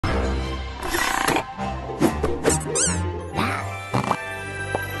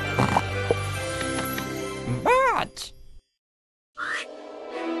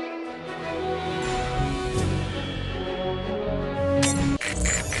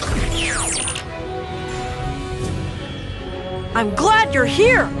I'm glad you're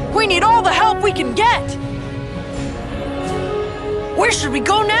here! We need all the help we can get! Where should we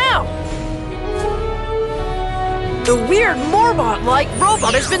go now? The weird Morbot-like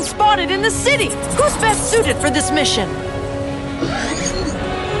robot has been spotted in the city! Who's best suited for this mission?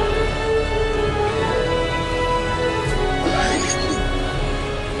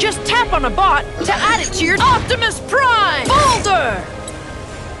 Just tap on a bot to add it to your Optimus Prime! Boulder!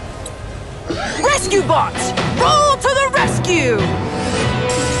 Rescue bots! Roll to the rescue!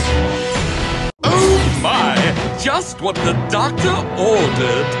 Oh my! Just what the doctor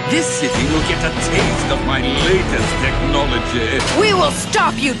ordered! This city will get a taste of my latest technology! We will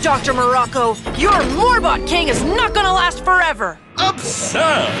stop you, Dr. Morocco! Your Morbot King is not gonna last forever!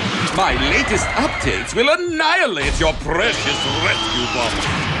 Absurd! My latest updates will annihilate your precious rescue bot!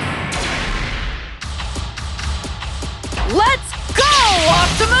 Let's go,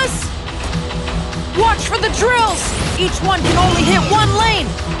 Optimus! Watch for the drills! Each one can only hit one lane!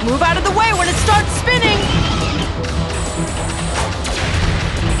 Move out of the way when it starts spinning!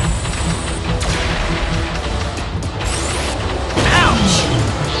 Ouch!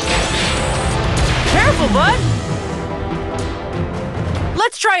 Careful, bud!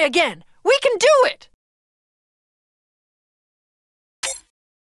 Let's try again! We can do it!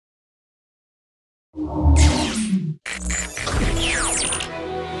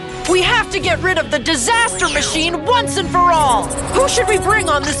 We have to get rid of the disaster machine once and for all! Who should we bring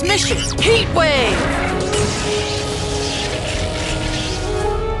on this mission? Heatwave!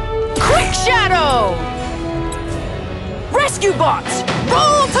 Quick Shadow! Rescue bots!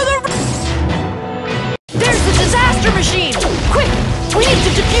 Roll to the... There's the disaster machine! Quick! We need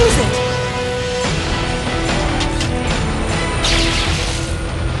to defuse it!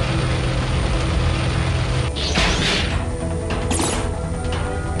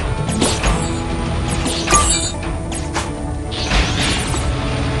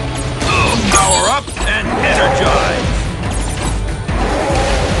 Power up and energize!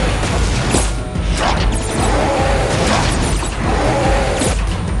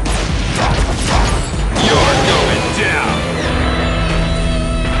 You're going down!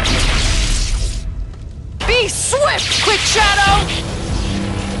 Be swift, Quick Shadow!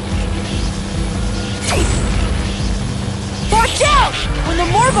 Watch out! When the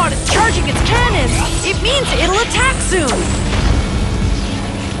Morbot is charging its cannons, it means it'll attack soon!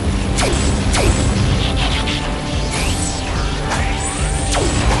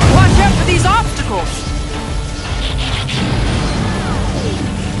 Watch out for these obstacles!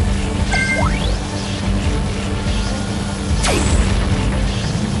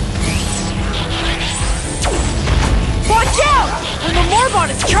 Watch out! When the Morbot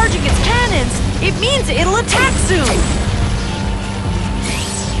is charging its cannons, it means it'll attack soon!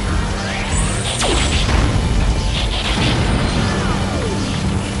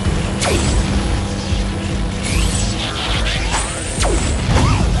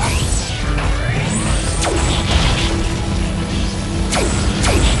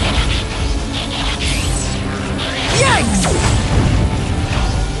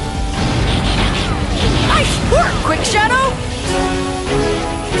 Nice work, Quick Shadow!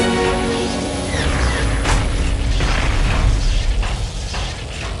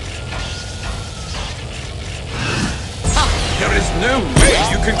 There is no way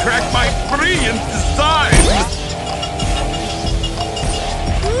you can crack my brilliant design!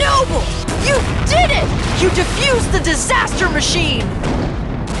 Noble! You did it! You defused the disaster machine!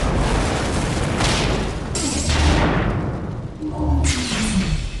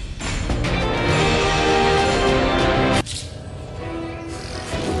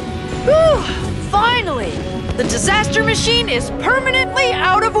 Whew! Finally! The disaster machine is permanently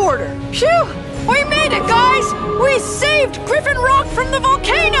out of order. Phew! We made it, guys! We saved Griffin Rock from the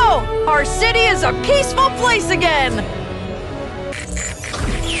volcano! Our city is a peaceful place again!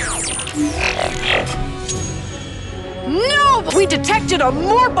 No! We detected a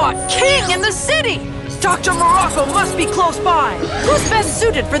Morbot King in the city! Dr. Morocco must be close by! Who's best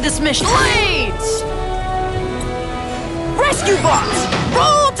suited for this mission? Blades! Rescue bots!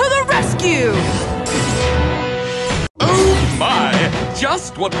 Roll to the rescue! Oh my!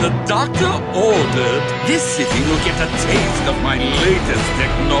 Just what the doctor ordered! This city will get a taste of my latest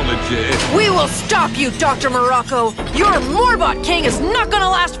technology! We will stop you, Dr. Morocco! Your Morbot King is not gonna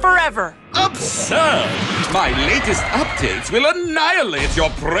last forever! Absurd! My latest updates will annihilate your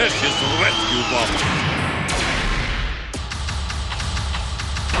precious rescue bot!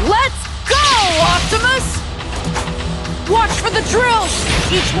 Let's go, Optimus! Watch for the drills!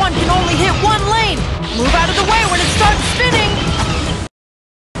 Each one can only hit one lane! Move out of the way when it starts spinning!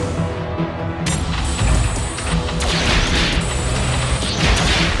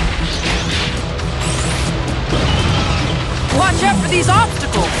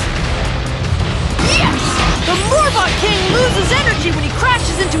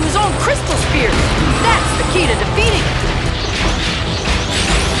 own crystal spears. That's the key to defeating it.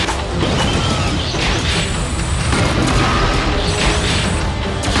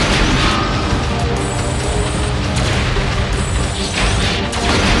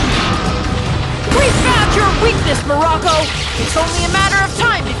 We found your weakness, Morocco. It's only a matter of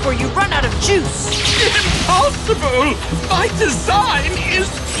time before you run out of juice. Impossible! My design is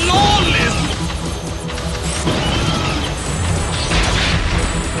flawless!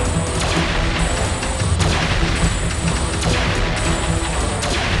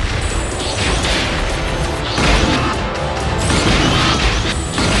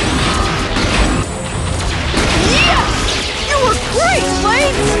 Yes! You were great,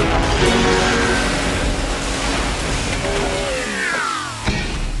 Blades!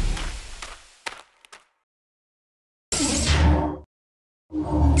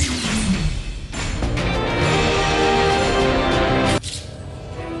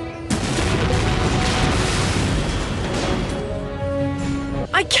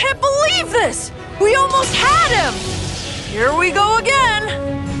 I can't believe this! We almost had him! Here we go again!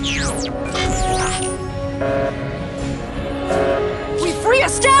 We've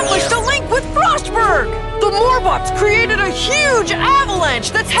re-established a link with Frostburg! The Morbots created a huge avalanche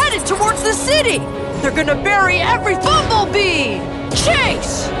that's headed towards the city! They're gonna bury every bumblebee!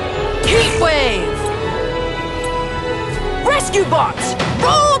 Chase! Heatwave! Rescue bots!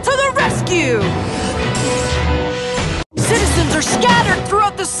 Roll to the rescue! Citizens are scattered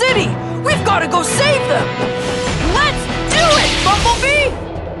throughout the city! We've got to go save them! Let's do it, Bumblebee!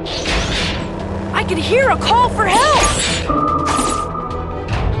 I can hear a call for help!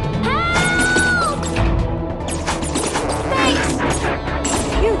 Help! Thanks!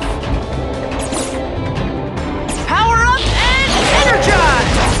 Phew. Power up and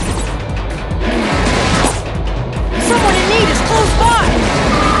energize! Someone in need is close by!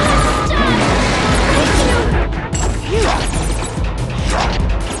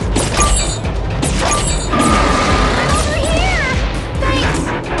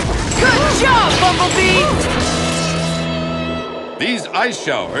 Good job, Bumblebee! These ice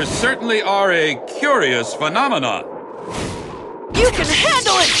showers certainly are a curious phenomenon. You can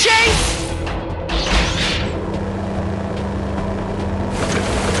handle it, Chase!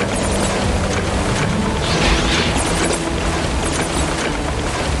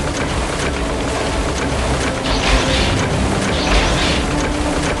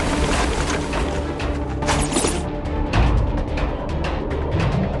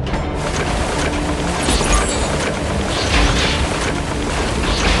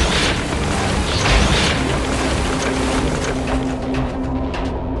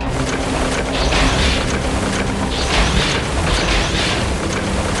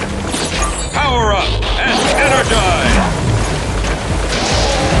 Power up and energize!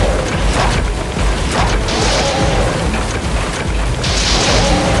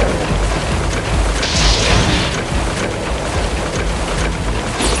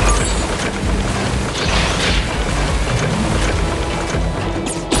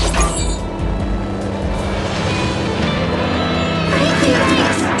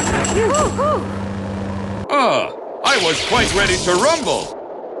 I was quite ready to rumble.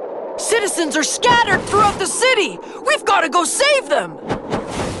 Citizens are scattered throughout the city! We've got to go save them!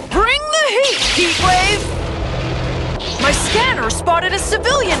 Bring the heat, Heatwave! My scanner spotted a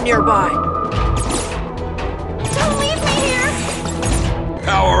civilian nearby. Don't leave me here!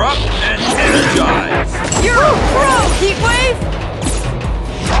 Power up and energize! You're a pro, Heatwave!